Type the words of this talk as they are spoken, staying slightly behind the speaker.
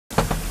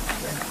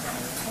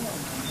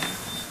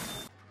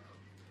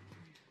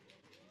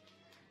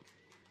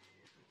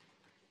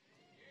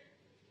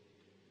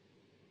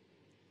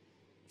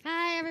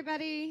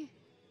everybody.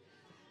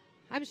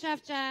 I'm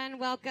Chef Jenn.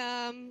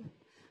 Welcome.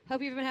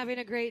 Hope you've been having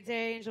a great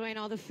day, enjoying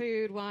all the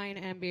food, wine,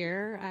 and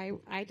beer.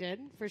 I did,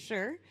 for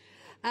sure.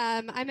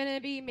 I'm going to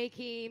be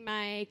making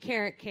my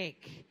carrot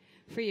cake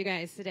for you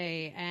guys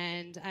today,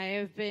 and I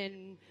have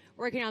been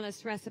working on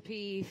this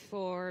recipe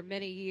for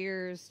many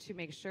years to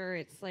make sure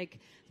it's like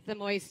the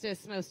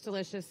moistest, most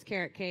delicious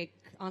carrot cake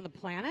on the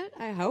planet,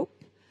 I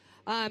hope.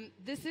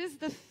 This is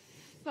the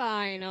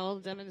final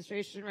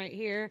demonstration right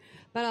here,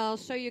 but I'll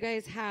show you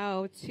guys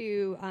how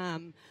to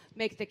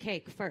make the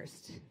cake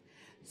first.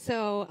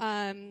 So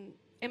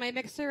in my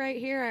mixer right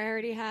here, I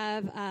already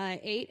have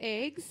 8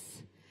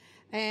 eggs.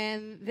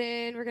 And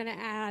then we're going to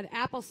add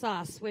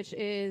applesauce, which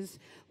is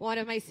one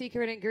of my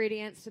secret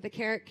ingredients to the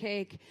carrot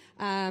cake.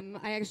 I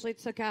actually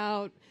took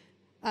out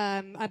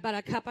about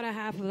a cup and a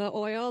half of the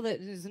oil that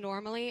is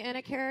normally in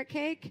a carrot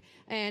cake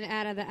and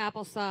added the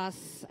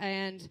applesauce.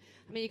 And,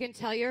 I mean, you can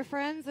tell your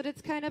friends that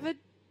it's kind of a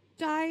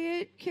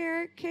diet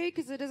carrot cake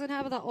because it doesn't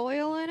have the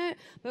oil in it,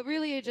 but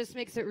really it just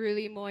makes it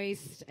really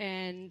moist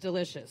and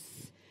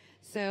delicious.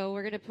 So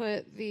we're going to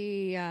put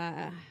the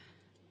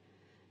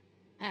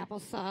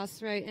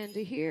applesauce right into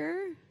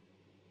here.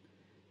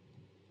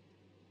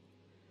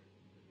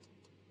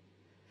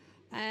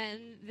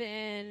 And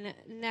then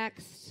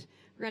next,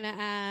 we're going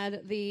to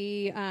add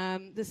the,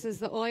 this is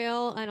the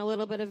oil and a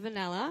little bit of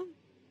vanilla.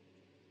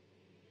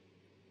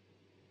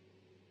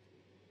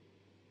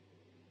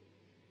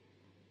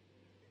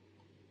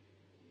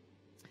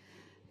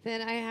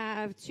 Then I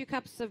have 2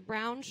 cups of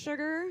brown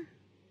sugar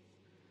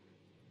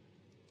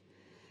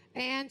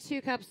and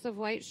 2 cups of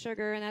white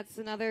sugar, and that's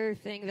another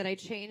thing that I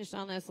changed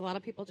on this. A lot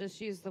of people just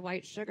use the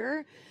white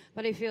sugar,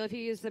 but I feel if you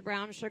use the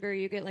brown sugar,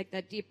 you get like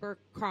that deeper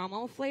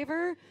caramel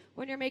flavor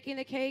when you're making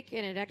the cake,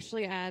 and it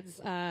actually adds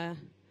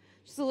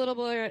just a little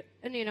bit,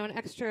 you know, an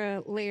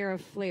extra layer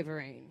of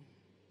flavoring.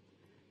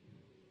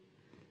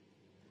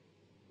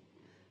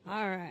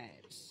 All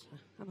right.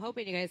 I'm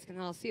hoping you guys can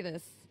all see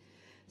this.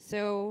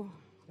 So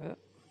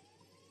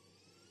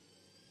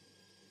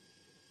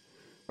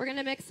we're going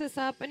to mix this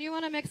up, and you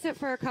want to mix it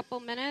for a couple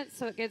minutes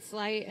so it gets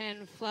light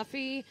and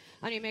fluffy,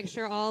 and you make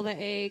sure all the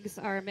eggs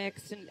are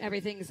mixed and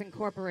everything's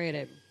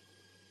incorporated.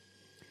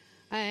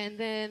 And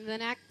then the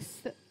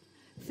next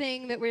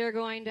thing that we are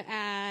going to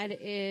add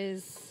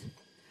is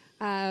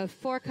 4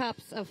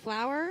 cups of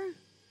flour,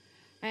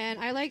 and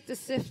I like to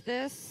sift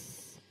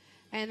this,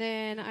 and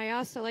then I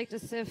also like to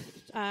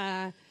sift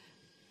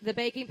the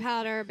baking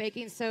powder,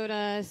 baking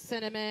soda,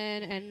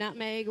 cinnamon, and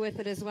nutmeg with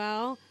it as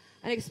well.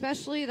 And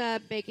especially the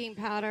baking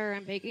powder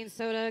and baking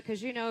soda,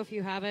 because you know if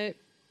you have it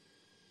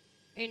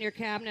in your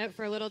cabinet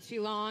for a little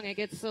too long, it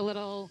gets a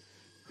little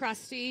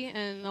crusty.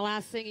 And the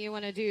last thing you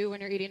want to do when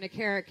you're eating a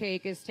carrot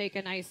cake is take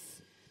a nice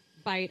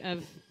bite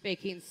of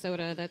baking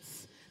soda.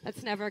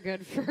 That's never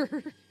good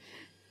for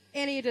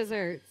any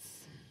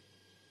desserts.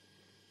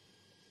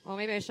 Well,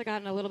 maybe I should have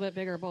gotten a little bit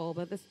bigger bowl,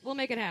 but we'll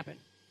make it happen.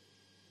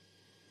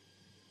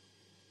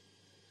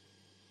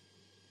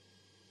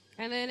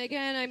 And then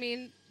again, I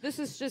mean, this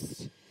is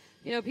just,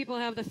 you know, people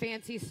have the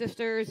fancy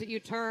sifters that you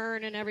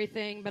turn and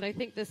everything, but I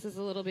think this is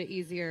a little bit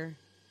easier.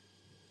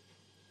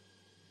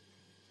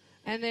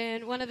 And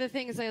then one of the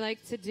things I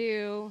like to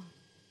do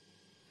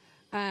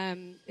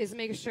is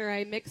make sure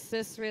I mix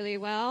this really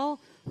well.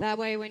 That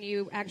way when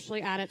you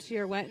actually add it to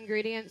your wet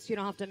ingredients, you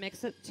don't have to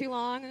mix it too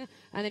long,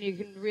 and then you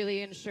can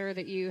really ensure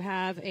that you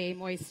have a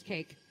moist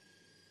cake.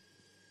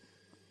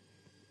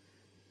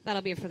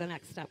 That'll be for the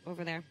next step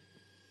over there.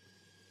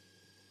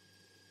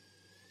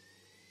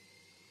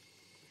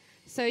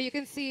 So you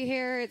can see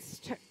here it's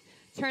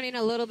turning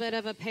a little bit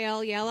of a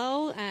pale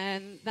yellow,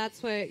 and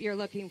that's what you're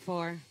looking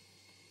for.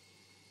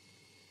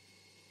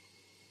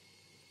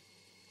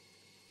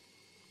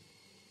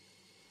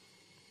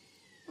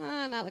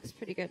 And that looks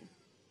pretty good.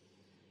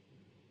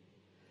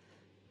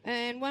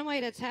 And one way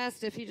to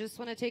test, if you just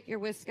want to take your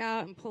whisk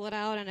out and pull it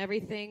out and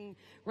everything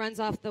runs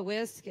off the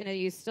whisk and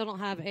you still don't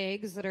have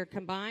eggs that are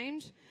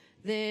combined,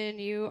 then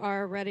you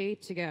are ready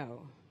to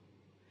go.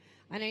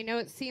 And I know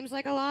it seems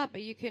like a lot,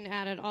 but you can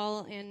add it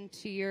all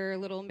into your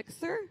little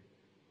mixer.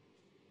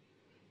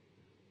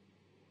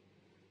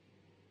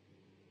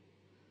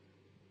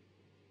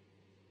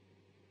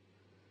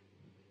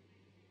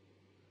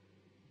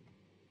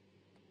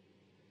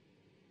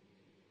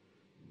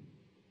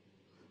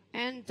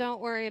 And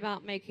don't worry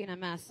about making a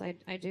mess.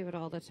 I do it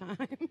all the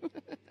time.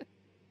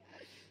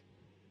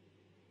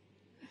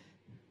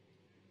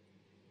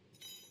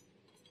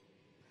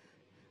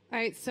 All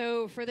right,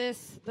 so for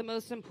this, the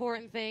most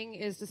important thing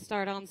is to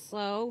start on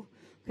slow,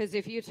 because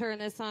if you turn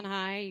this on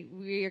high,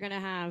 you're going to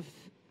have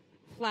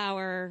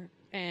flour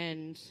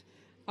and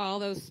all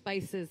those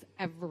spices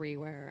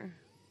everywhere,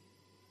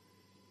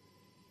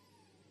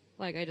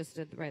 like I just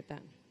did right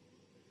then.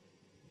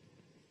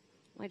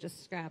 Let me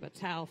just grab a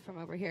towel from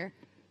over here.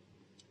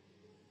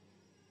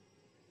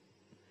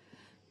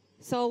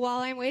 So while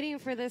I'm waiting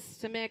for this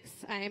to mix,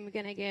 I'm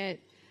going to get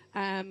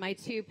my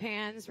 2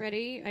 pans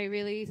ready. I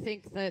really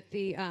think that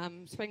the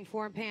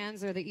springform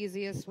pans are the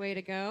easiest way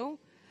to go.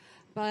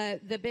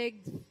 But the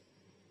big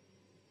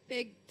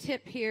big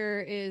tip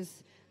here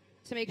is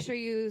to make sure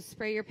you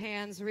spray your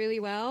pans really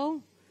well,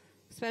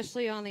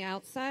 especially on the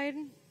outside,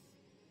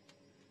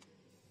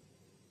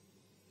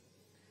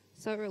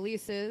 so it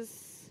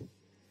releases.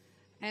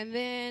 And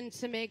then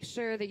to make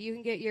sure that you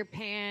can get your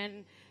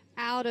pan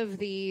out of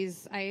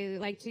these, I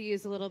like to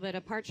use a little bit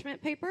of parchment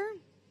paper.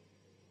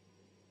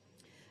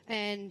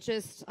 And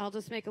I'll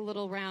just make a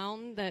little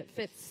round that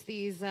fits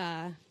these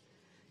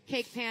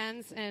cake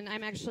pans. And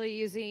I'm actually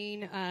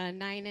using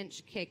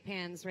 9-inch cake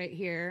pans right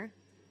here.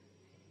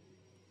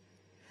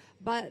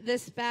 But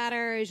this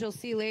batter, as you'll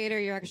see later,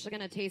 you're actually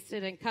going to taste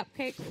it in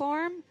cupcake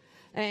form.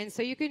 And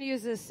so you can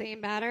use this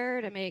same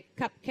batter to make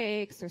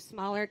cupcakes or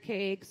smaller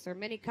cakes or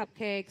mini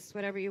cupcakes,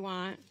 whatever you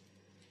want.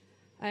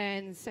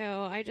 And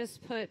so I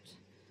just put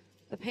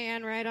the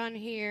pan right on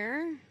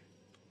here.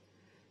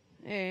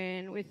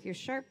 And with your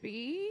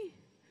Sharpie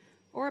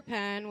or a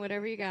pen,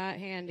 whatever you got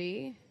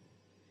handy,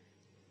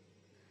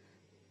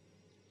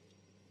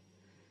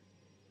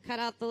 cut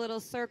out the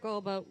little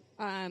circle, but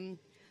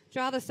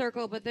draw the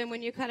circle, but then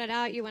when you cut it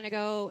out, you want to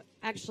go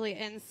actually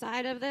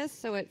inside of this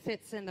so it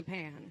fits in the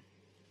pan.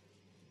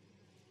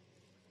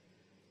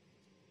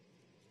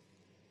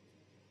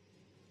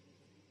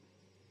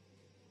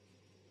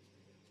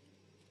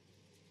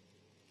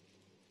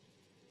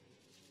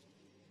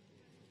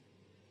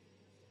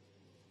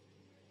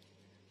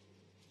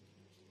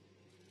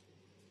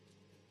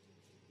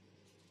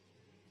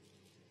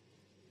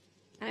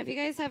 And if you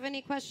guys have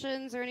any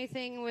questions or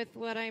anything with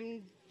what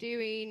I'm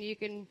doing, you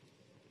can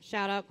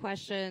shout out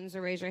questions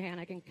or raise your hand.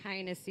 I can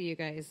kind of see you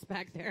guys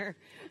back there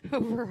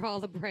over all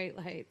the bright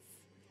lights.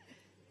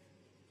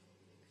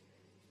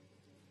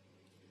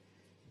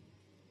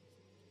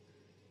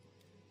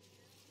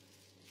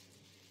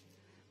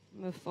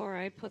 Before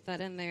I put that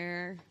in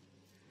there,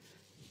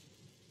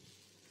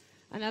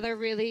 another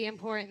really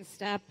important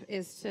step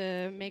is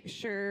to make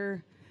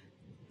sure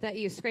that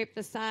you scrape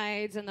the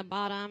sides and the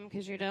bottom,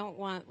 because you don't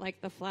want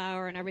like the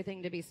flour and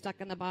everything to be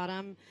stuck in the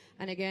bottom.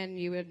 And again,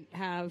 you would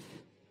have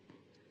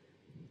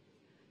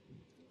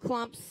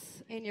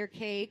clumps in your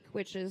cake,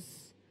 which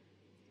is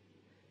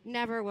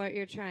never what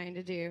you're trying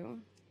to do.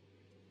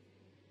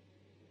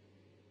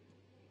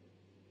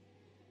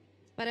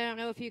 But I don't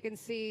know if you can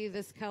see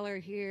this color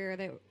here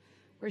that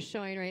we're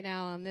showing right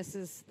now, and this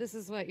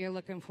is what you're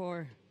looking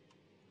for.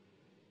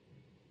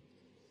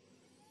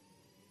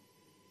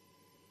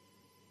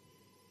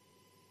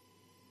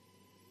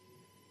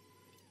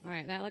 All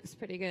right, that looks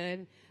pretty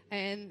good.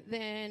 And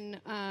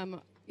then,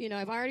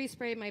 I've already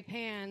sprayed my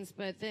pans,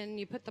 but then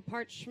you put the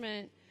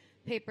parchment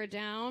paper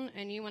down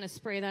and you want to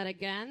spray that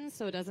again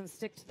so it doesn't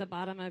stick to the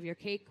bottom of your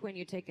cake when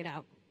you take it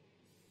out.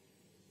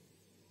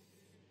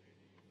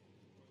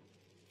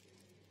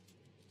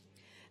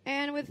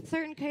 And with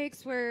certain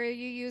cakes where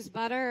you use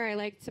butter, I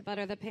like to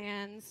butter the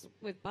pans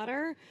with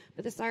butter,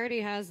 but this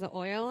already has the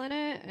oil in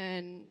it,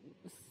 and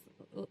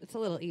it's a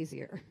little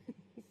easier.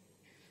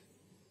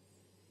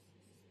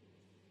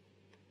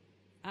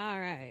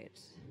 All right.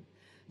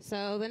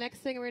 So the next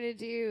thing we're going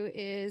to do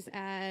is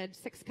add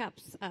 6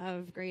 cups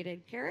of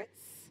grated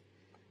carrots.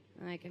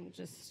 I can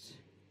just...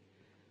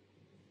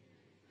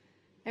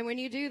 And when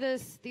you do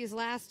these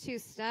last 2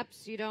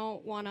 steps, you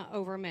don't want to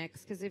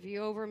overmix, because if you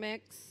overmix,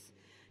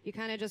 you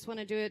kind of just want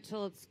to do it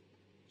till it's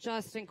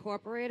just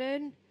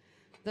incorporated.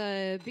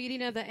 The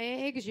beating of the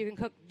eggs, you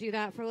can do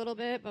that for a little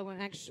bit, but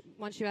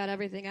once you add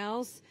everything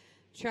else,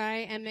 try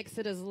and mix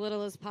it as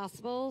little as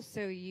possible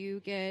so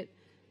you get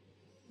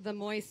the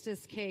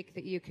moistest cake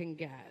that you can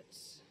get.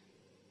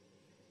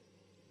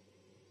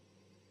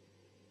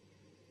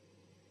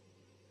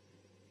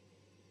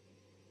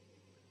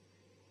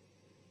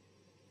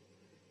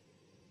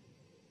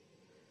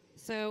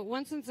 So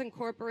once it's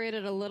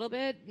incorporated a little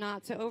bit,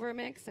 not to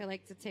overmix, I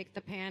like to take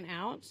the pan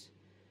out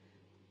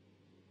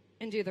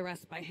and do the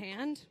rest by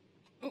hand.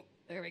 Oh,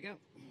 there we go.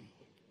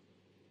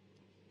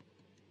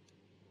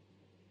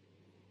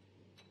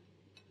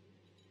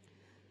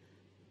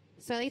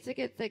 So I like to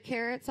get the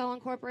carrots all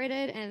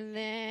incorporated, and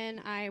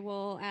then I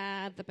will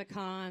add the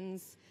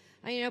pecans.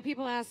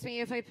 People ask me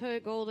if I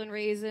put golden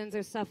raisins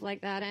or stuff like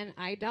that, and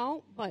I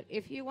don't, but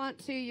if you want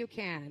to, you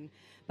can.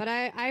 But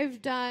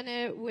I've done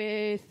it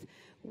with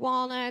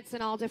walnuts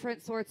and all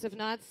different sorts of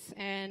nuts,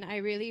 and I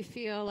really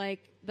feel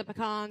like the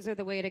pecans are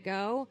the way to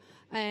go.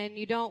 And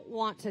you don't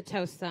want to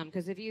toast them,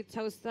 because if you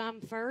toast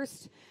them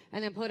first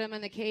and then put them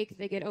in the cake,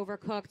 they get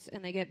overcooked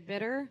and they get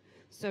bitter.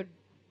 So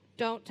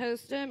don't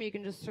toast them. You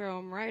can just throw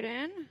them right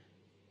in.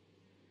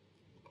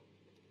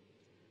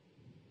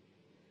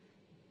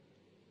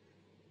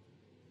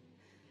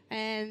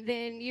 And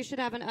then you should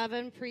have an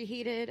oven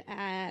preheated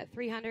at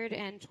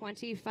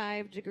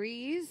 325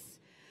 degrees.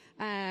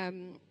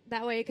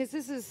 That way,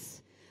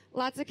 because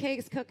lots of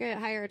cakes cook at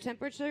higher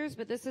temperatures,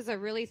 but this is a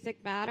really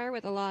thick batter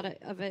with a lot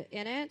of it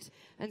in it.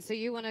 And so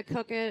you want to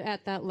cook it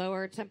at that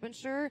lower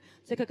temperature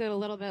to cook it a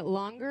little bit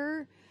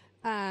longer,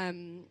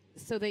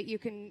 so that you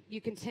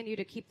continue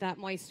to keep that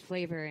moist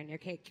flavor in your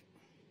cake.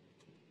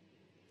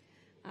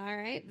 All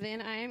right,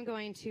 then I am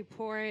going to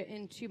pour it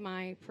into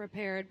my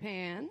prepared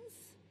pans.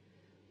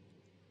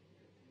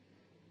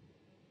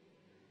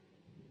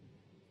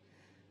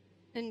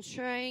 And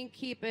try and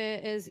keep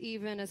it as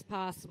even as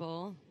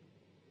possible.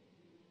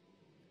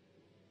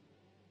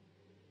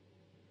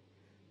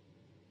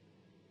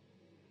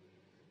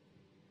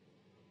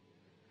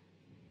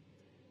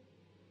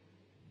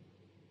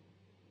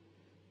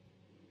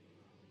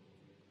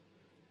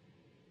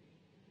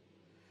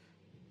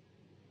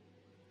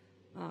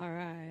 All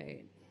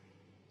right.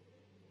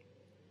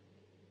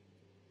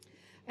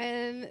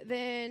 And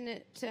then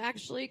to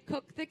actually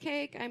cook the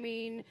cake, I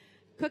mean,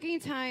 cooking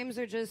times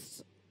are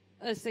just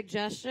a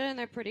suggestion.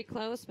 They're pretty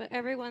close, but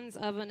everyone's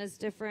oven is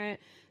different.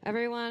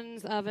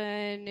 Everyone's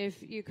oven,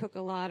 if you cook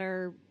a lot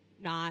or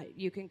not,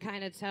 you can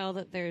kind of tell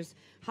that there's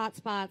hot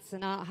spots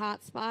and not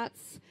hot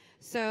spots.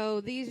 So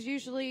these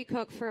usually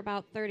cook for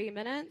about 30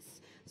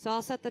 minutes. So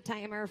I'll set the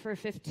timer for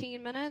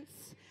 15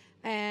 minutes.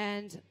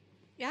 And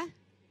yeah?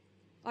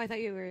 Oh, I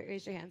thought you were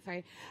raised your hand.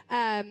 Sorry.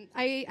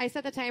 I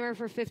set the timer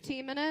for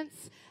 15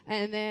 minutes,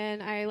 and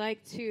then I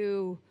like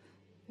to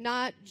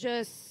not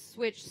just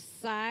switch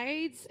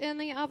sides in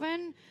the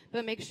oven,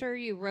 but make sure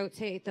you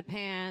rotate the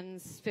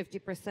pans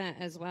 50%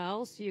 as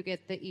well, so you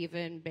get the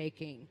even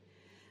baking.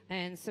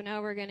 And so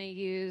now we're going to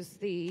use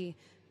the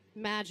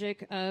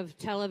magic of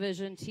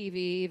television TV,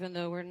 even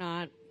though we're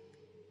not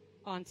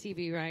on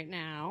TV right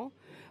now.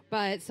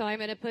 But so I'm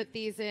going to put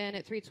these in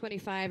at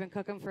 325 and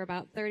cook them for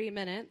about 30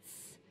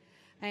 minutes.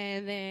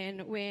 And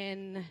then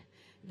when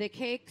the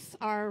cakes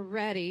are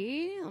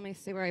ready, let me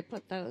see where I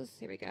put those.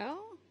 Here we go.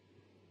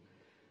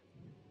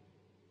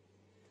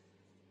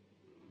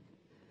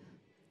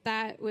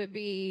 That would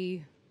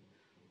be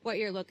what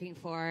you're looking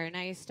for, a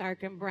nice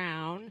dark and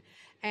brown.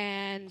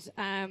 And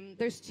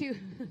there's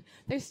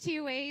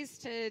two ways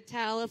to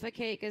tell if a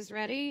cake is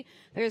ready.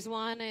 There's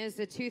one is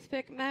the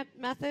toothpick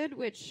method,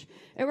 which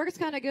it works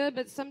kind of good,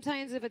 but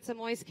sometimes if it's a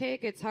moist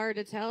cake, it's hard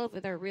to tell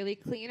if they're really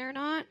clean or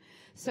not.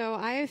 So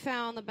I have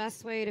found the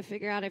best way to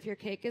figure out if your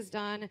cake is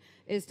done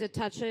is to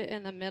touch it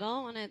in the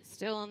middle when it's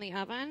still in the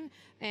oven.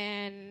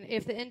 And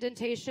if the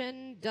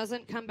indentation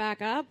doesn't come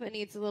back up, it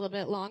needs a little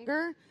bit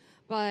longer.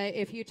 But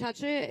if you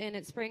touch it and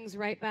it springs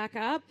right back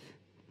up,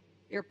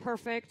 you're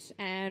perfect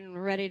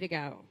and ready to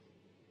go.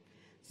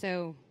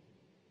 So,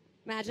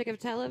 magic of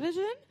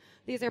television.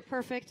 These are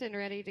perfect and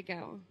ready to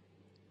go.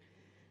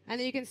 And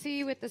then you can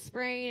see with the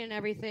spraying and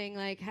everything,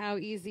 like how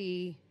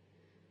easy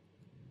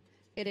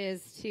it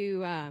is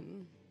to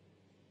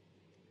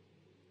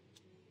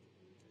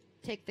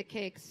take the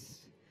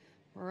cakes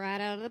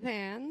right out of the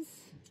pans.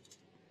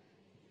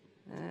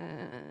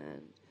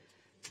 And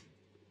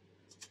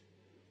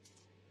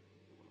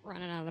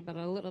running out about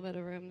a little bit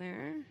of room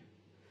there.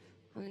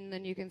 And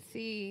then you can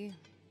see,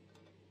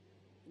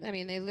 I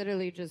mean, they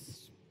literally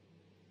just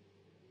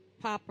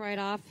pop right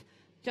off.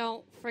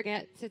 Don't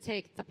forget to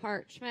take the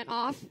parchment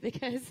off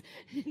because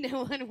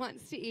no one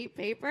wants to eat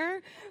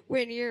paper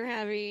when you're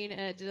having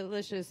a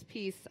delicious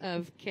piece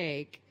of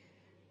cake.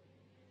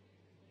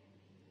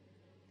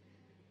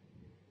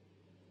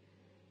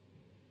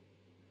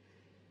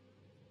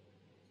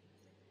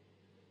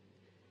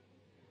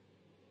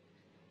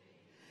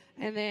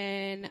 And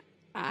then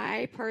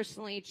I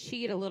personally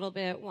cheat a little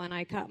bit when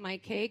I cut my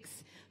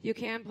cakes. You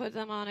can put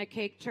them on a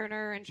cake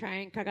turner and try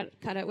and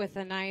cut it with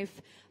a knife.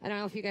 I don't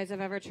know if you guys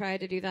have ever tried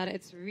to do that.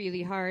 It's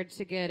really hard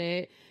to get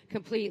it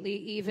completely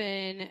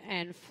even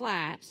and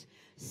flat.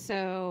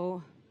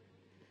 So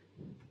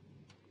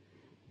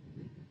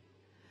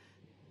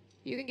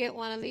you can get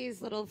one of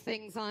these little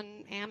things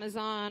on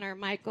Amazon or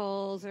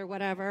Michael's or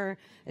whatever.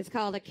 It's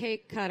called a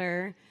cake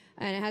cutter,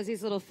 and it has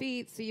these little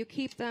feet, so you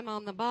keep them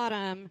on the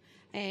bottom,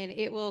 and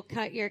it will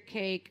cut your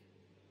cake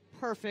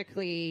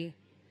perfectly.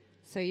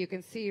 So you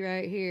can see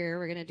right here,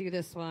 we're going to do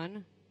this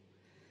one.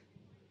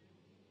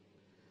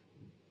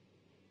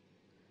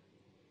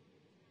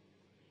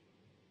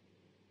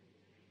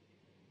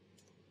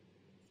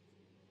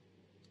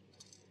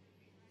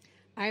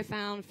 I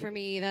found for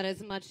me that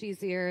is much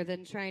easier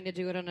than trying to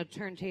do it on a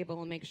turntable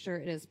and make sure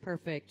it is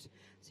perfect.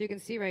 So you can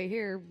see right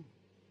here,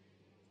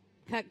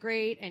 cut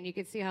great, and you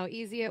can see how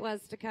easy it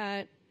was to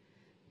cut.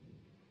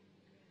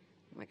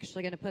 I'm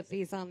actually going to put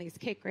these on these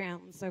cake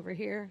grounds over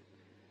here.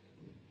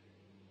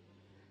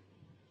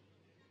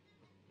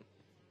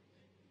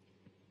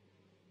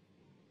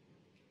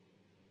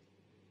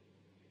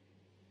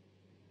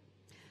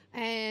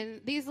 And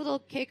these little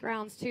cake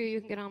rounds, too, you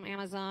can get on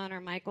Amazon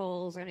or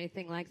Michael's or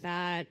anything like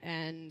that.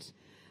 And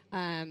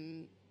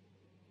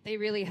they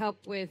really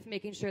help with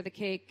making sure the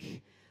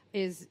cake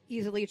is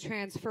easily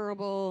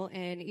transferable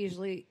and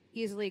easily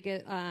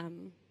get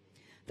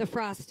the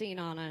frosting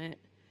on it.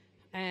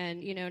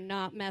 And, you know,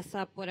 not mess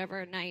up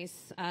whatever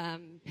nice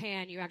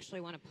pan you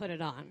actually want to put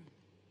it on.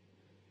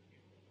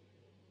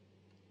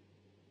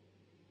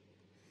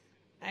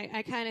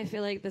 I kind of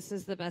feel like this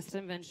is the best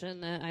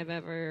invention that I've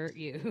ever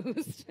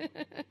used.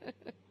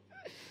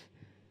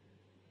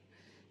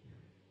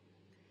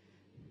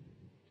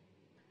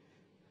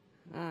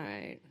 All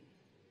right.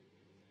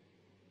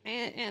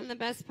 And the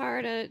best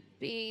part of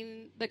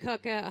being the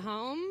cook at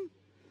home,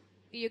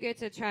 you get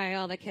to try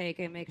all the cake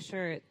and make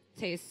sure it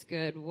tastes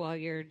good while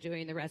you're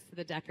doing the rest of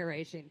the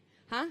decoration.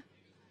 Huh?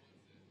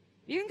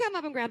 You can come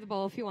up and grab the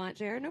bowl if you want,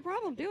 Jared. No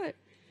problem. Do it.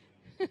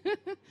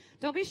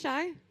 Don't be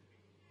shy.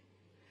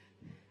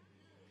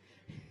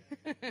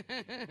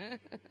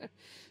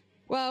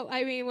 Well,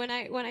 I mean, when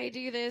I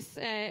do this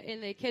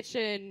in the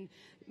kitchen,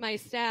 my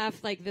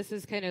staff, like, this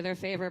is kind of their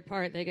favorite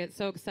part. They get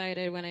so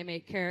excited when I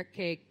make carrot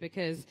cake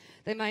because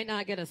they might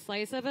not get a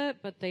slice of it,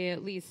 but they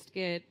at least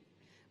get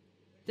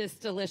this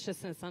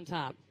deliciousness on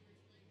top.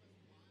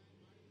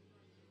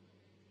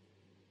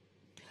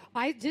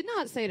 I did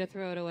not say to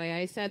throw it away.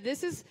 I said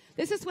this is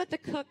what the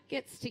cook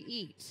gets to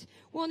eat.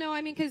 Well, no,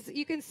 I mean, because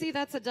you can see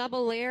that's a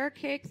double layer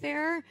cake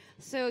there,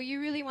 so you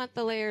really want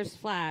the layers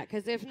flat.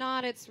 Because if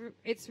not, it's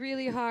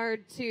really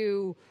hard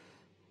to.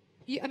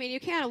 I mean, you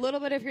can a little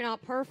bit if you're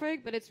not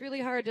perfect, but it's really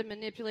hard to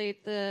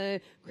manipulate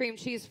the cream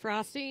cheese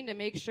frosting to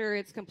make sure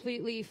it's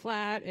completely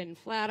flat and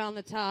flat on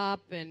the top.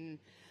 And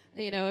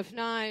if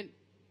not,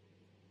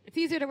 it's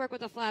easier to work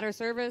with a flatter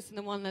surface than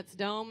the one that's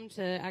domed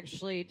to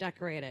actually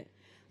decorate it.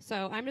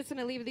 So I'm just going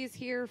to leave these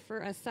here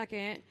for a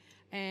second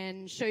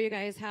and show you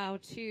guys how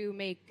to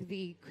make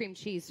the cream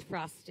cheese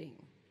frosting.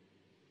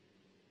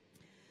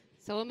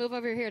 So we'll move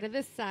over here to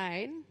this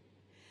side.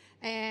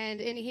 And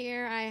in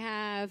here I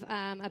have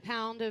a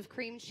pound of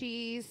cream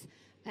cheese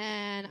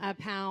and a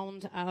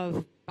pound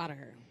of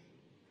butter.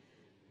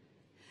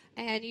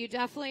 And you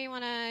definitely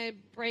want to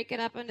break it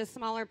up into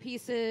smaller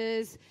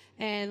pieces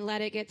and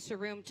let it get to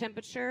room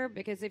temperature,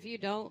 because if you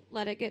don't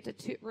let it get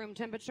to room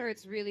temperature,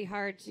 it's really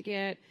hard to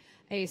get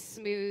a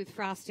smooth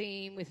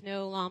frosting with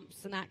no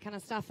lumps and that kind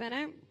of stuff in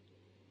it.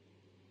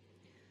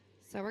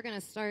 So we're going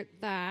to start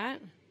that.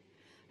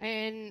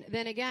 And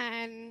then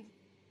again,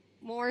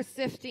 more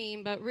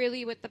sifting, but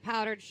really with the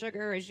powdered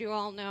sugar, as you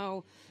all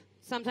know,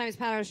 sometimes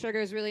powdered sugar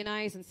is really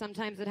nice and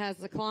sometimes it has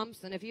the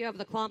clumps. And if you have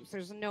the clumps,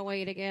 there's no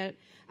way to get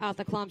out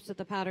the clumps with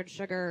the powdered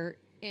sugar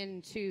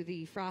into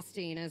the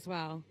frosting as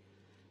well.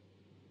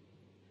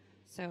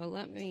 So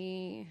let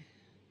me...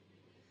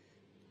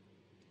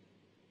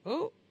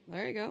 Oh,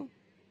 there you go.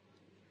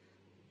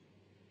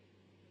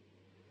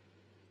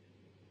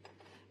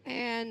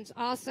 And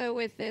also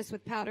with this,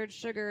 with powdered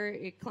sugar,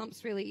 it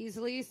clumps really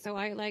easily. So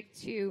I like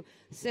to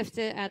sift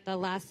it at the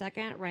last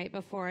second, right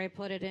before I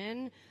put it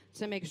in,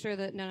 to make sure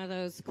that none of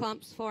those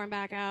clumps form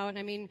back out.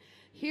 I mean,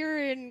 here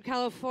in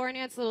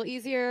California, it's a little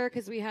easier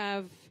because we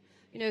have,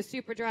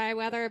 super dry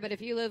weather. But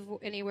if you live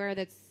anywhere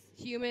that's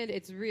humid,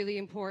 it's really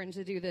important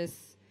to do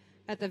this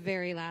at the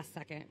very last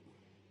second.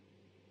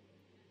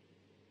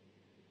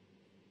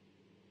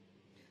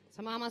 So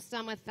I'm almost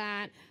done with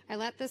that. I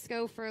let this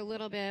go for a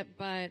little bit,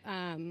 but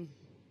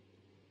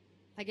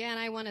again,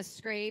 I want to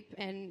scrape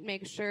and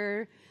make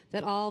sure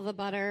that all the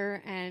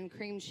butter and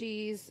cream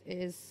cheese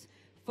is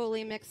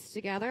fully mixed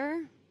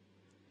together.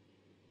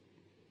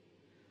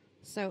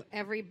 So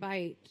every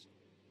bite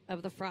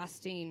of the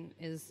frosting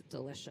is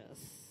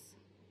delicious.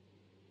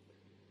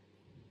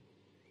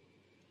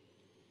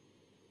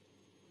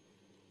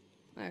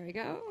 There we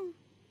go.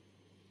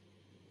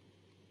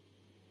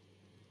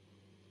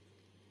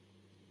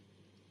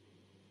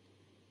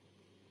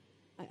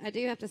 I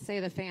do have to say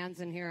the fans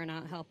in here are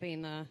not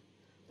helping the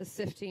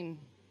sifting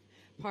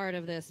part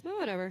of this, but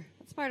whatever.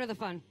 It's part of the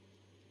fun.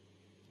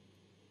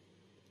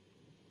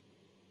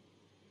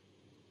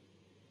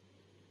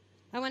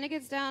 And when it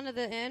gets down to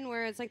the end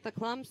where it's like the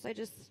clumps, I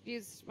just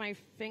use my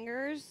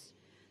fingers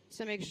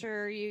to make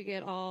sure you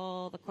get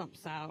all the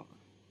clumps out.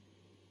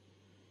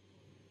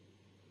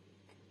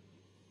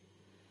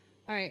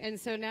 All right, and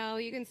so now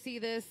you can see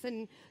this,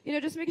 and,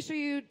 just make sure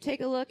you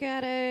take a look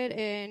at it,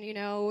 and,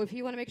 if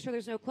you want to make sure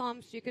there's no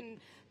clumps, you can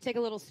take a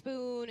little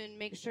spoon and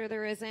make sure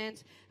there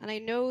isn't. And I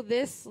know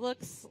this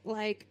looks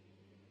like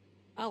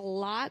a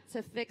lot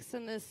to fix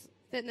in this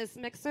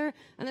mixer,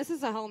 and this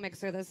is a home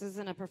mixer. This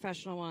isn't a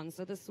professional one,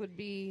 so this would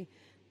be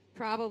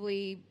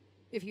probably,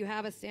 if you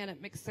have a stand-up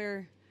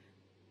mixer,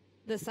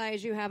 the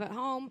size you have at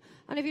home.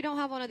 And if you don't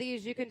have one of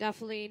these, you can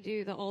definitely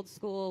do the old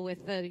school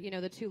with the,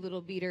 the two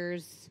little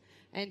beaters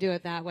and do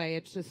it that way.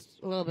 It's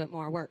just a little bit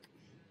more work.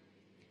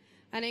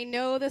 And I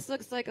know this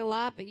looks like a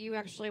lot, but you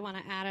actually want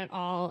to add it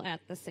all at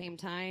the same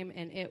time,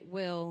 and it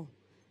will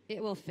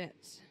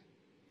fit.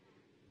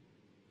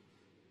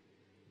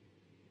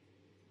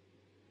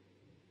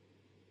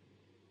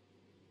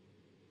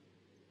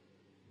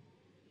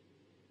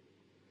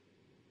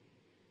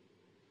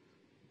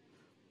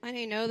 And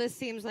I know this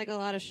seems like a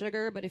lot of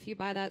sugar, but if you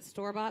buy that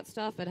store-bought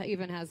stuff, it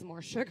even has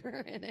more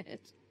sugar in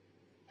it.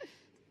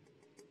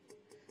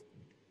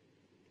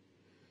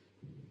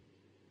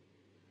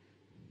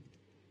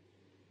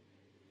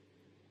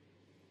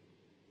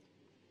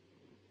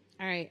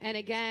 All right, and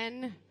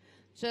again,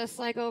 just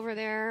like over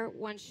there,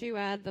 once you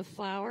add the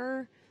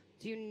flour,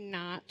 do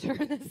not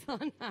turn this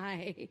on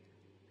high.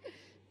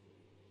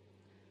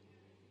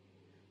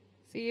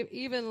 See,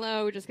 even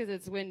low, just because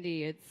it's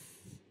windy, it's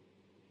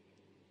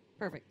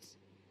perfect.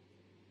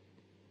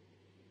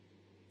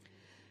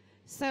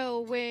 So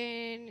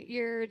when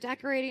you're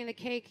decorating the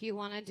cake, you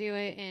want to do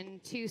it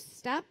in 2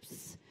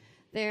 steps.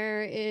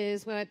 There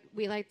is what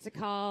we like to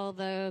call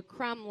the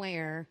crumb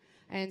layer.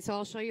 And so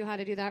I'll show you how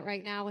to do that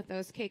right now with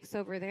those cakes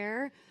over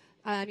there.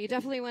 You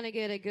definitely want to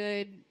get a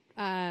good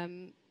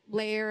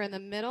layer in the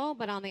middle,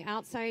 but on the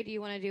outside, you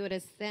want to do it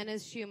as thin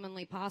as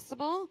humanly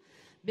possible,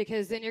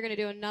 because then you're going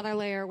to do another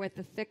layer with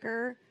the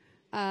thicker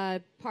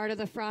part of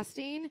the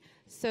frosting,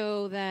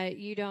 so that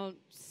you don't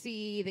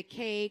see the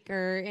cake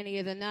or any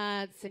of the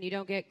nuts, and you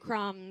don't get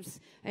crumbs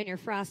in your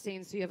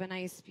frosting, so you have a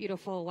nice,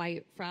 beautiful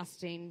white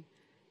frosting.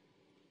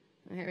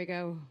 Here we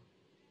go.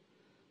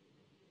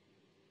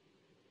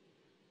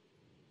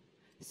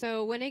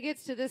 So when it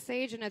gets to this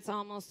age and it's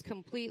almost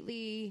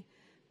completely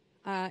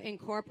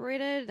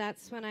incorporated,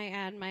 that's when I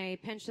add my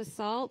pinch of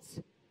salt.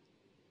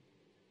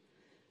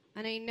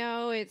 And I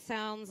know it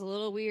sounds a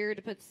little weird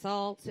to put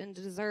salt in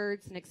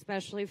desserts and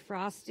especially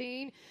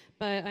frosting,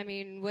 but I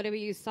mean, what do we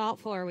use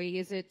salt for? We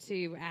use it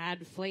to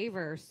add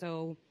flavor,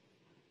 so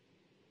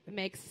it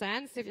makes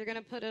sense if you're going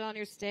to put it on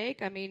your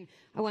steak. I mean,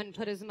 I wouldn't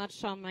put as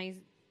much on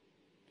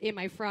in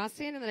my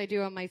frosting than I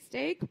do on my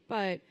steak,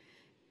 but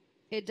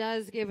it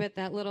does give it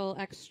that little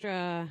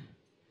extra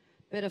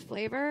bit of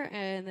flavor.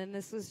 And then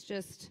this is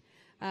just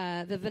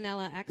the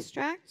vanilla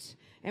extract.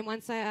 And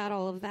once I add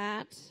all of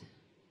that,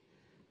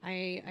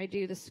 I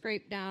do the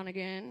scrape down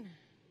again.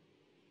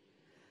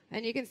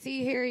 And you can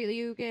see here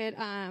you get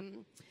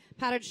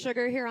powdered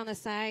sugar here on the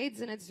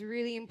sides, and it's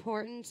really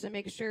important to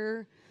make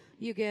sure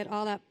you get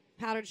all that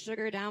powdered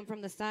sugar down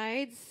from the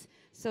sides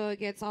so it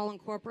gets all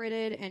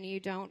incorporated and you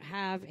don't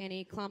have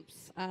any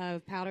clumps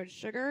of powdered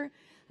sugar.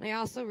 And I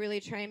also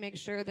really try and make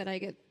sure that I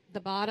get the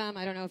bottom.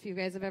 I don't know if you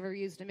guys have ever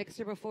used a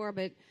mixer before,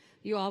 but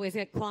you always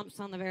get clumps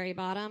on the very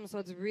bottom, so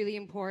it's really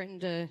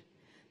important to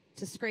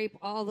scrape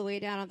all the way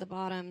down at the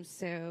bottom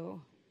so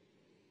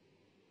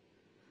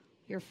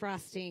your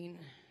frosting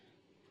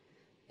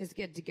is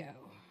good to go.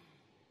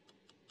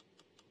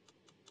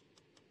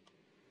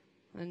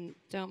 And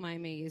don't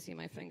mind me using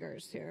my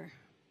fingers here.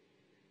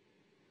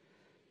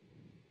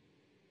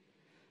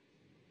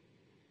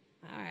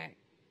 All right.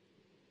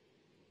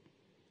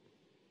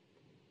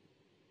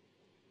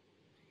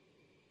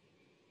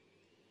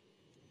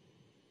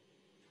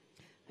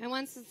 And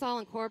once it's all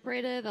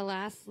incorporated, the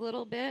last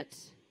little bit,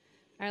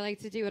 I like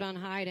to do it on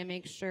high to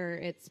make sure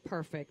it's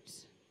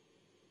perfect.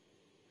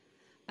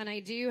 And I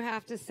do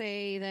have to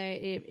say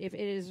that if it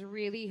is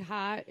really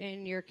hot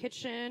in your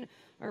kitchen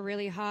or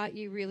really hot,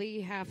 you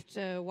really have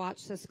to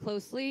watch this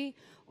closely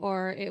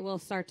or it will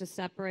start to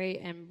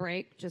separate and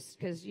break, just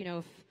because, you know,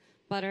 if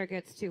butter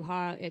gets too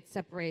hot, it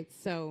separates.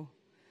 So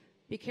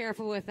be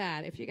careful with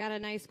that. If you got a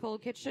nice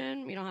cold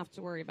kitchen, you don't have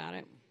to worry about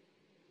it.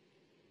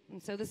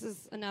 And so this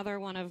is another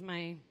one of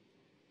my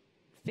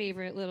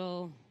favorite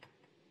little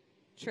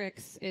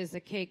tricks, is a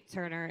cake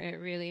turner. It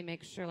really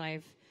makes your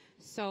life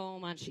so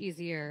much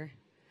easier.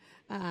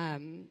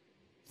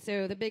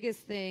 So the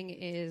biggest thing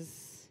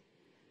is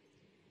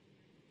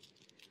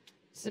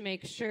to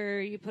make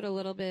sure you put a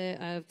little bit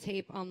of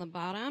tape on the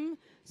bottom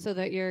so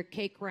that your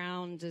cake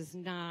round does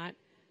not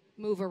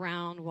move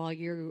around while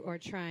you are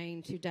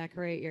trying to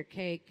decorate your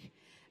cake.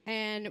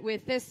 And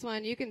with this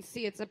one, you can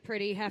see it's a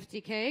pretty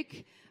hefty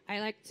cake. I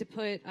like to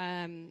put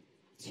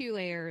 2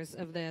 layers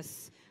of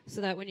this so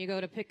that when you go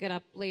to pick it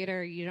up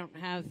later, you don't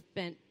have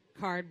bent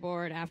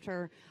cardboard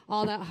after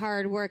all that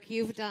hard work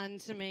you've done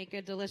to make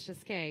a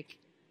delicious cake.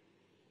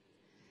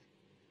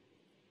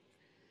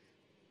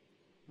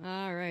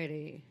 All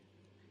righty.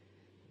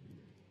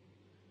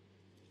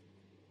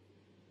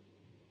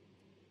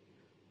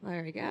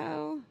 There we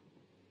go.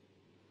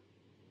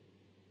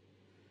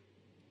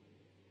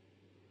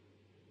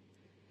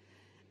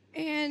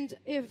 And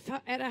if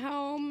at a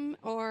home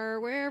or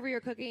wherever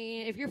you're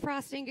cooking, if your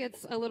frosting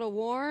gets a little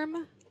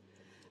warm,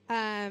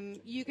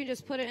 you can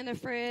just put it in the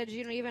fridge.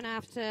 You don't even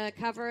have to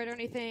cover it or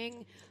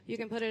anything. You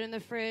can put it in the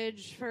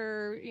fridge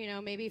for, you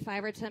know, maybe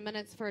 5 or 10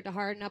 minutes for it to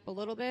harden up a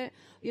little bit.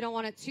 You don't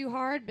want it too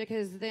hard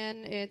because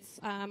then it's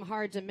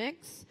hard to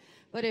mix.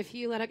 But if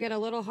you let it get a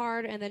little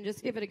hard and then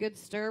just give it a good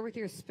stir with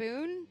your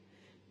spoon,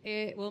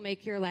 it will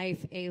make your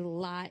life a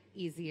lot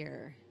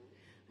easier.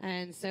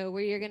 And so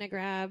we are going to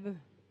grab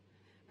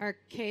our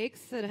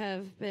cakes that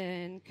have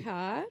been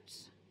cut.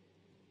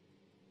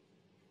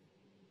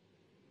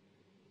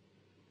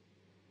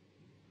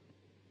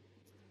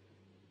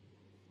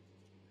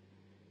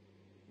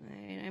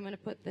 And I'm going to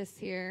put this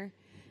here.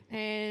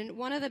 And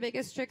one of the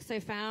biggest tricks I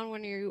found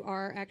when you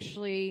are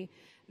actually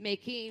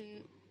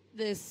making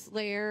this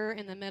layer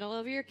in the middle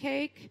of your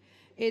cake,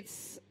 and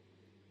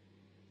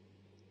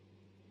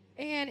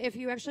if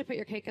you actually put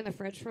your cake in the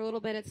fridge for a little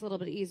bit, it's a little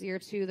bit easier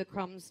too. The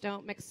crumbs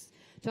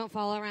don't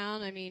fall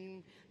around. I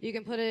mean, you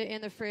can put it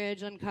in the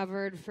fridge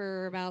uncovered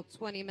for about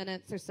 20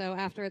 minutes or so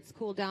after it's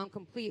cooled down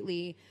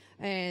completely,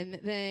 and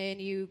then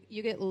you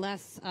get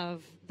less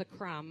of the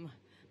crumb.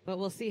 But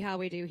we'll see how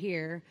we do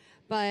here.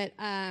 But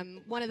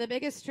one of the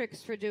biggest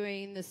tricks for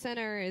doing the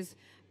center is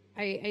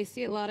I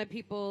see a lot of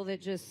people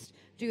that just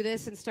do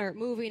this and start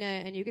moving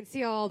it, and you can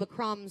see all the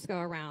crumbs go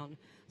around.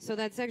 So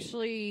that's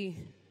actually,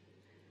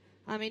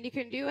 I mean, you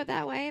can do it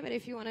that way, but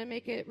if you want to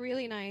make it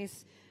really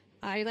nice,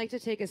 I like to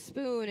take a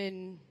spoon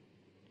and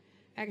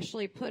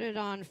actually put it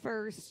on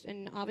first.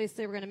 And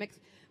obviously we're going to mix,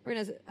 we're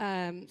going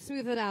to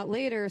smooth it out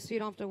later so you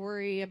don't have to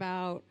worry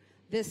about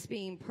this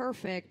being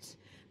perfect.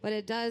 But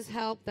it does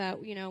help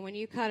that, you know, when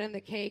you cut in the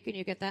cake and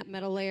you get that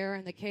middle layer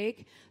in the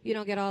cake, you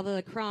don't get all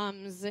the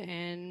crumbs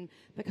and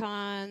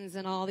pecans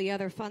and all the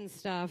other fun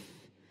stuff.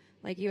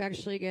 Like, you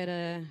actually get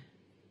a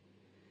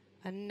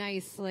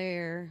nice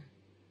layer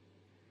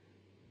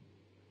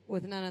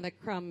with none of the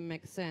crumb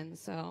mix in.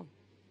 So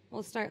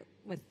we'll start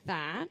with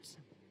that.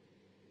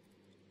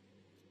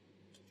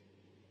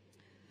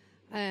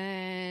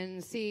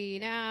 And see,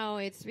 now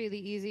it's really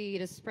easy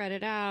to spread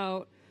it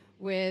out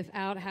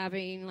without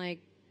having, like,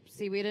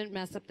 see, we didn't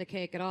mess up the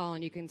cake at all.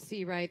 And you can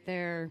see right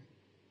there,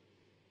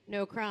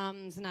 no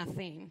crumbs,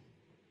 nothing.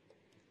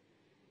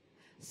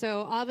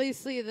 So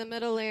obviously the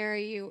middle layer,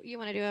 you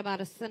want to do about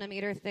 1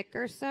 centimeter thick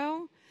or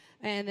so.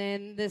 And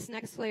then this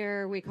next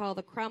layer we call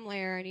the crumb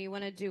layer, and you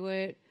want to do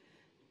it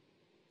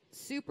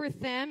super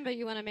thin, but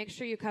you want to make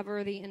sure you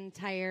cover the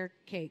entire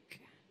cake.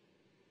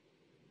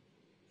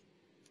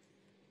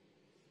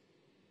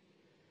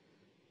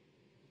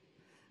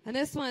 And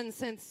this one,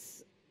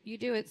 since you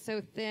do it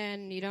so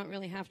thin, you don't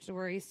really have to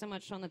worry so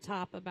much on the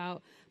top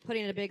about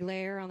putting a big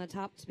layer on the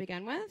top to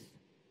begin with.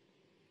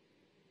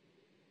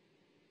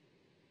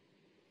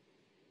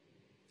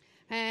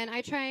 And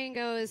I try and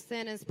go as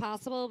thin as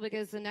possible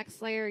because the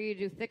next layer you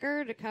do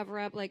thicker to cover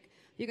up, like,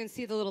 you can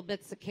see the little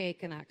bits of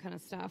cake and that kind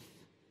of stuff.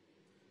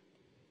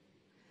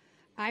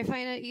 I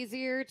find it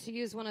easier to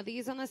use one of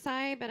these on the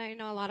side, but I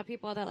know a lot of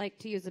people that like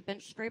to use a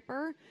bench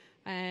scraper.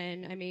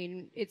 And, I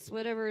mean, it's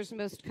whatever's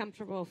most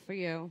comfortable for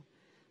you.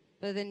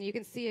 But then you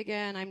can see,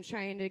 again, I'm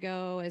trying to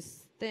go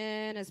as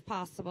thin as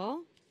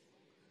possible.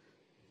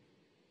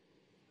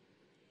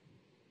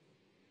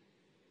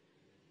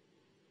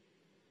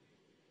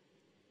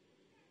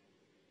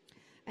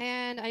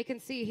 And I can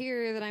see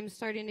here that I'm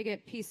starting to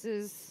get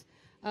pieces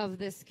of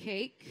this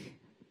cake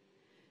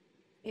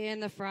in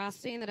the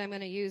frosting that I'm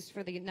going to use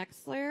for the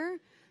next layer.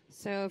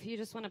 So if you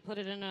just want to put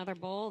it in another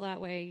bowl,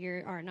 that way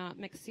you are not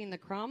mixing the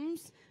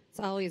crumbs. It's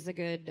always a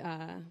good,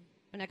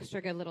 an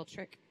extra good little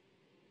trick.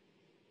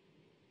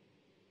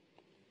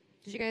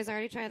 Did you guys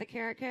already try the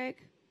carrot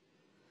cake?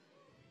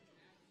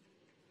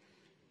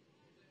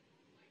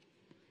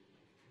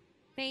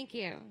 Thank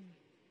you.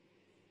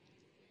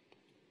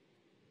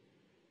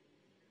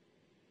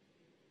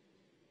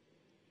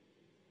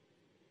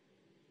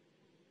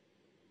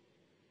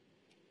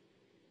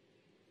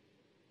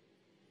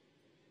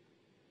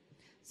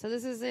 So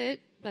this is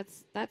it.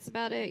 That's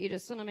about it. You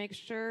just want to make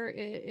sure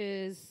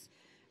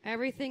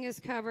everything is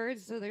covered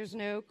so there's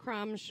no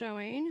crumbs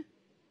showing.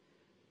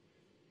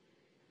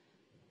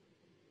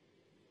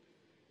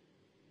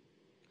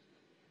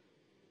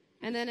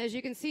 And then, as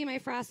you can see, my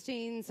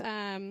frostings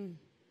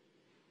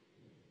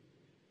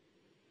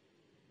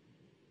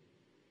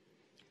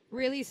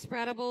really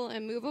spreadable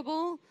and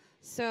movable.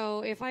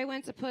 So if I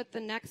went to put the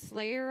next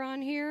layer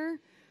on here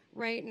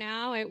right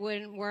now, it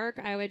wouldn't work.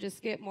 I would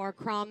just get more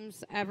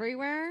crumbs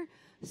everywhere.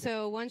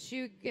 So once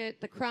you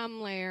get the crumb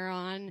layer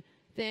on,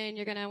 then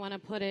you're going to want to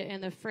put it in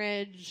the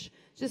fridge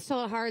just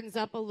till it hardens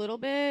up a little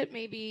bit,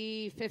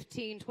 maybe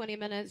 15, 20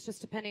 minutes,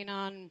 just depending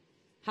on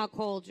how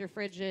cold your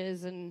fridge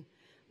is and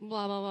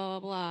blah, blah, blah, blah,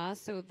 blah.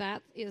 So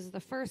that is the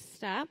first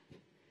step.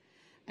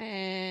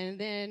 And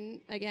then,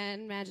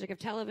 again, magic of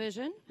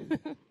television.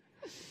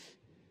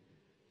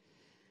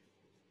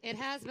 It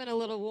has been a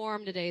little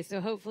warm today, so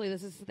hopefully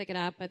this is thick it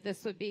up, but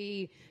this would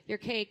be your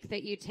cake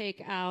that you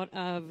take out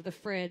of the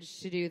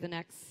fridge to do the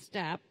next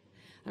step.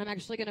 And I'm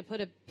actually going to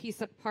put a piece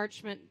of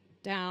parchment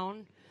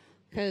down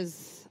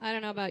because I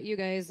don't know about you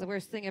guys, the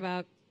worst thing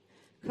about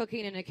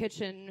cooking in a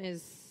kitchen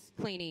is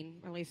cleaning,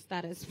 or at least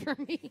that is for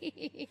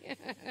me.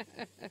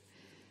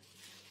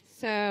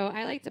 So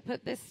I like to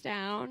put this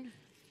down.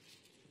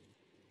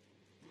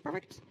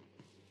 Perfect.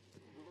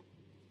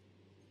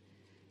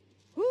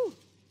 Woo!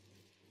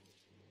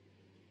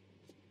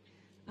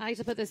 I like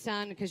to put this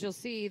down because you'll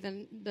see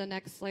the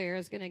next layer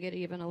is going to get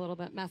even a little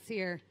bit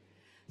messier.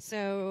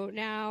 So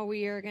now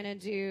we are going to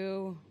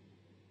do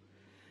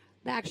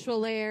the actual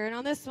layer. And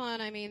on this one,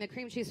 I mean, the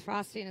cream cheese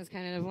frosting is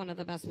kind of one of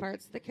the best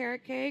parts of the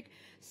carrot cake.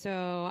 So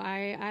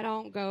I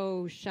don't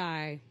go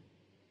shy.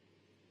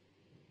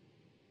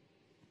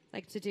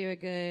 Like to do a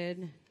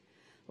good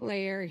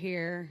layer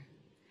here.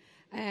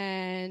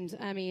 And,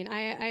 I mean,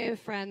 I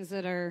have friends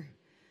that are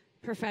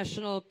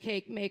professional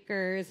cake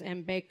makers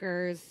and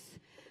bakers.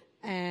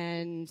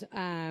 And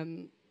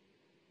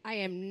I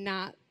am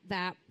not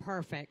that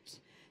perfect.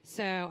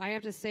 So I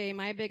have to say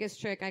my biggest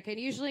trick, I can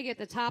usually get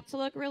the top to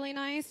look really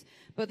nice,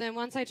 but then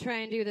once I try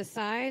and do the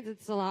sides,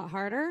 it's a lot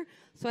harder.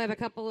 So I have a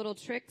couple little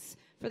tricks.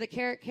 For the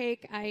carrot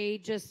cake, I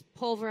just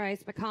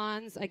pulverize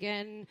pecans,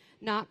 again,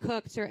 not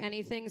cooked or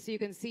anything. So you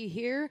can see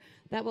here,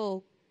 that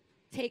will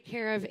take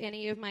care of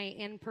any of my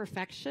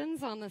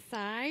imperfections on the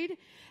side.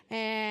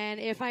 And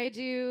if I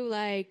do,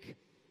 like,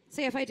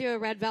 say if I do a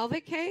red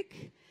velvet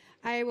cake,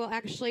 I will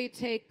actually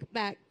take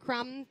that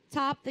crumb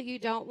top that you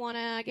don't want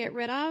to get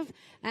rid of,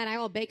 and I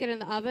will bake it in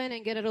the oven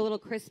and get it a little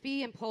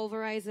crispy and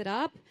pulverize it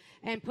up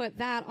and put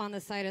that on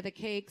the side of the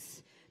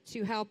cakes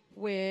to help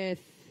with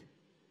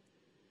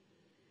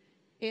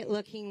it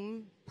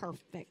looking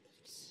perfect.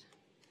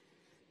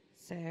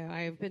 So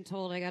I've been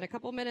told I got a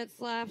couple minutes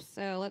left,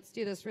 so let's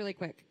do this really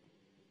quick.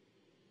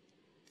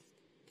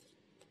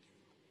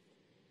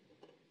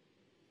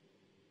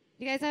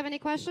 You guys have any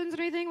questions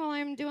or anything while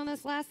I'm doing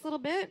this last little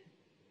bit?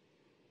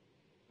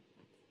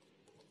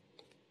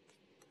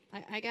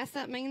 I guess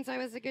that means I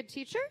was a good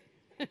teacher.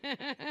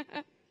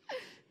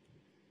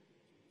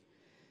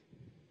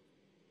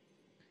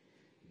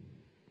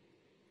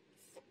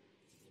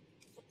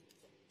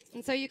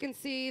 And so you can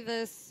see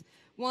this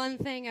one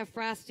thing of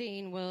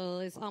frosting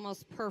is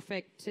almost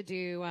perfect to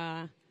do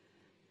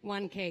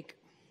one cake.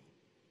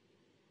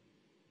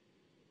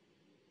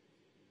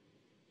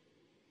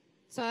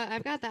 So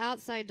I've got the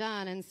outside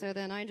done, and so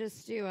then I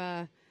just do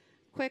a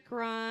quick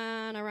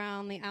run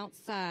around the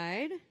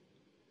outside.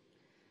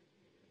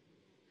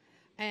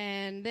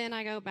 And then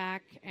I go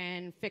back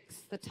and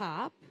fix the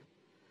top.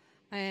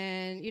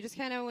 And you just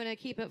kind of want to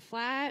keep it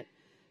flat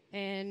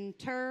and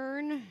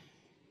turn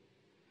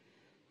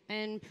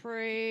and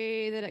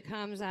pray that it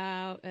comes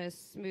out as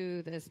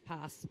smooth as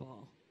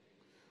possible.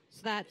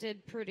 So that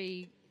did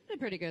pretty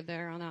good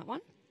there on that one.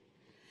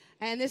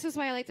 And this is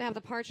why I like to have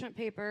the parchment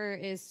paper,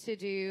 is to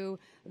do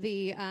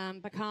the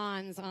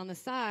pecans on the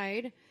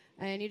side.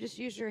 And you just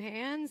use your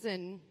hands,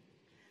 and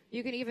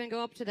you can even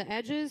go up to the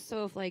edges.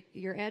 So if like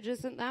your edge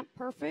isn't that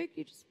perfect,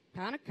 you just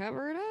kind of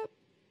cover it up.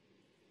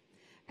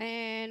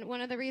 And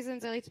one of the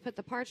reasons I like to put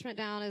the parchment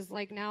down is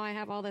like now I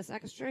have all this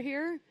extra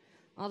here.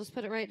 I'll just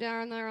put it right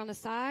down there on the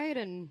side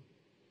and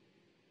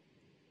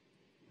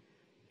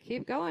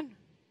keep going.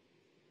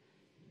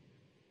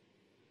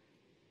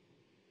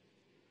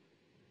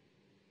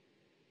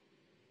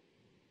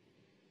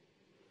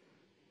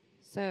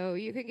 So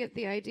you can get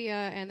the idea,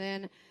 and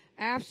then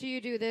after you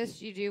do this,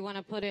 you do want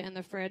to put it in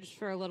the fridge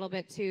for a little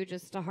bit too,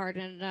 just to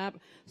harden it up,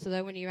 so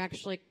that when you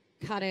actually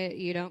cut it,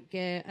 you don't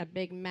get a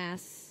big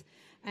mess.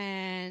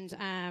 And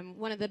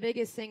one of the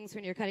biggest things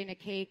when you're cutting a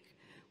cake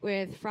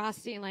with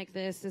frosting like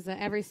this is that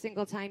every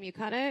single time you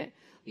cut it,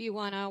 you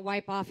want to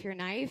wipe off your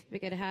knife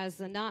because it has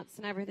the nuts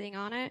and everything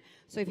on it.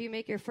 So if you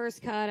make your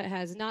first cut, it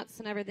has nuts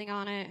and everything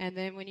on it, and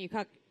then when you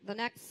cut the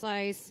next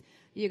slice,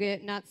 you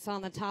get nuts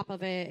on the top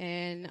of it,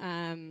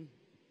 and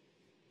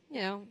you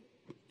know,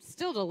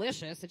 still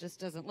delicious. It just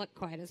doesn't look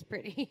quite as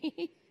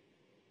pretty.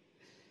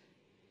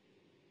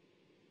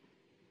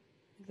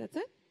 That's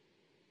it.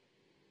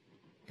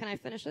 Can I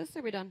finish this?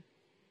 Are we done?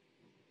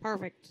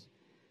 Perfect.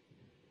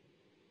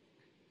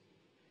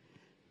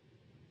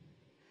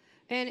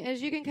 And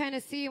as you can kind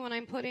of see when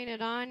I'm putting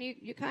it on,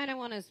 you kind of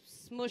want to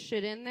smush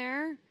it in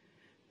there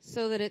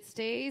so that it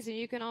stays, and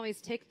you can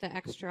always take the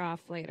extra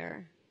off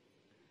later.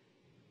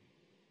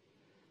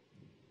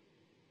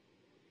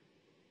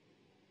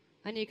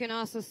 And you can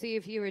also see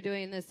if you were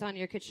doing this on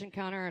your kitchen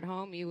counter at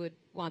home, you would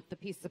want the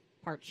piece of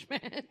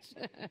parchment.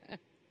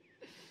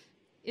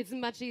 It's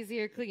much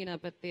easier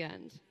cleanup at the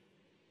end.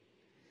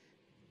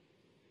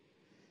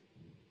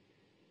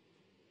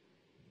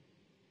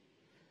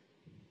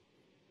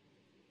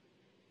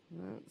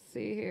 Let's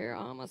see here,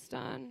 almost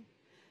done.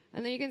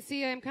 And then you can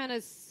see I'm kind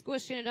of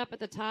squishing it up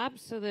at the top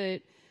so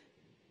that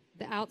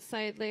the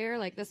outside layer,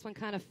 like this one,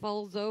 kind of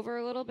folds over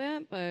a little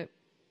bit, but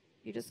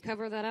you just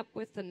cover that up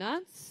with the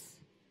nuts.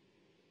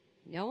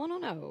 No one will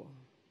know.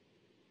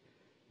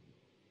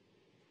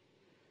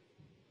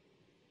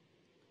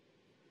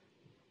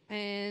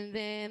 And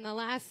then the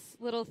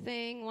last little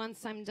thing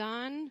once I'm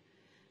done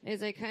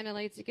is I kind of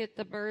like to get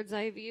the bird's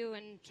eye view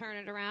and turn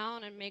it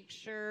around and make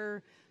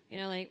sure, you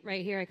know, like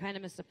right here, I kind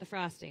of messed up the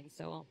frosting.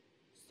 So I'll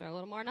just throw a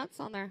little more nuts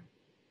on there.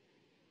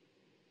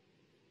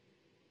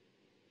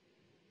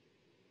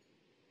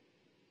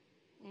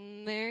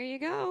 And there you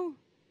go.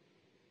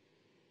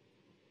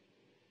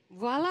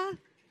 Voila.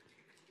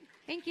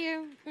 Thank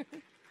you.